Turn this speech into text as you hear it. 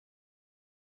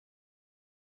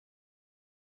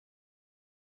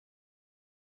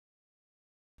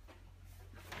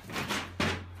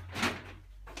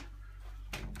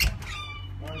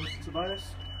Tobias.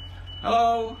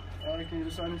 Hello. Can you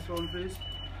just sign this form, please?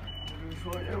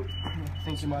 I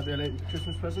think you might be a late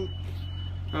Christmas present.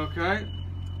 Okay.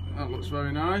 That looks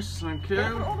very nice. Thank you. Put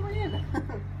it all the way in.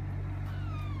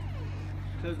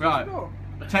 Right.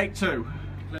 Take two.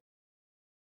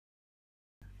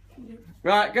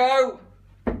 Right, go.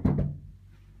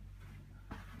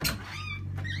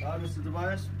 Hi, Mr.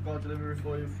 Tobias. Got a delivery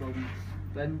for you from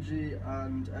Benji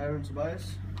and Arron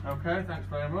Tobias. Okay, thanks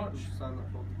very much. Sign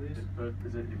that form, please. Is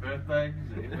it your birthday?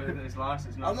 Is it your birthday? It's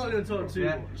license. I'm not going to talk too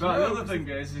much. Right, the other thing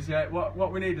is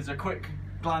what we need is a quick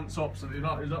glance up so that you're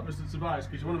not Mr. Tobias,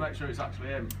 because you want to make sure it's actually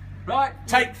him. Right,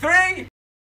 take three.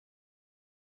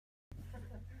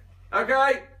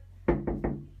 Okay.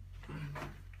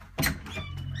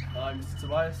 Hi, Mr.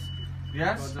 Tobias.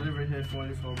 Yes. Got a delivery here for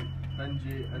you from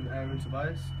Benji and Arron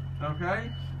Tobias.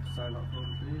 Okay. Sign that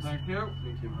form, please. Thank you. I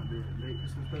think you might be a late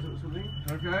Christmas present or something.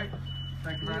 Okay.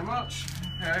 Thank you very much.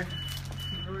 Okay.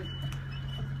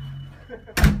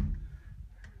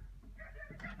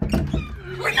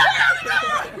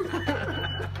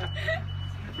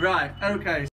 Right.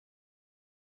 Okay.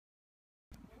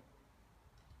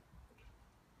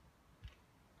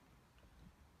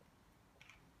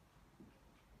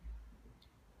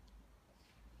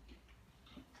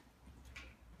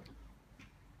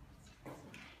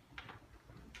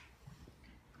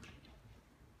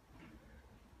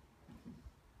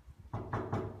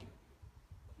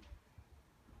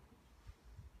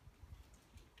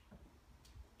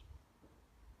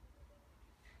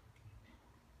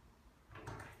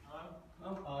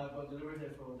 I've got a delivery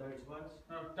here for Derek Tobias.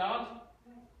 No, Dad.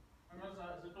 Hang on a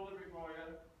sec, it's a delivery for you.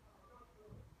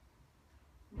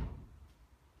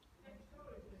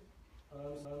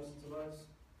 Mr. Tobias.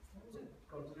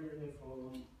 Got a delivery here for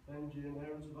Benji and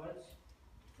Arron Tobias.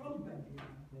 From Benji?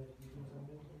 Yes, you can send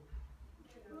it.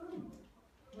 Oh,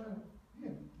 well,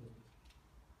 yeah.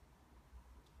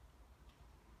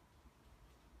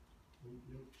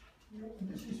 And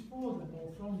this is for them or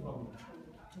from them?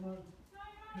 Well,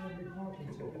 you'll be parking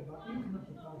ticket, but you can have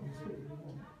the parking ticket if you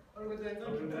want. Over there.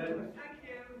 Thank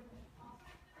you.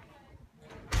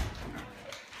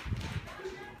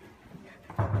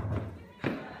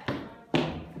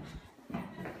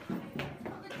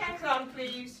 Put the kettle on,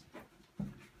 please.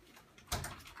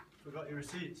 Forgot your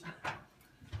receipt.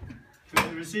 Forgot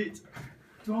the receipt.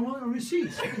 Do I want a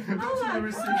receipt? Forgot the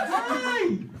receipt.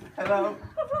 Hi! Hello.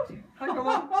 Hi, come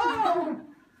on.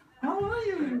 How are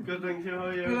you? Good, thank you. How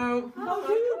are you? Hello.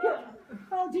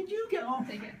 How did you get off?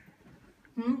 Take it.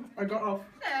 I got off.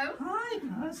 Hello. Hi,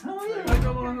 guys. How are you? Hi,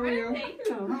 come on. How are you? Ready?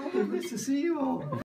 How lovely to see you all.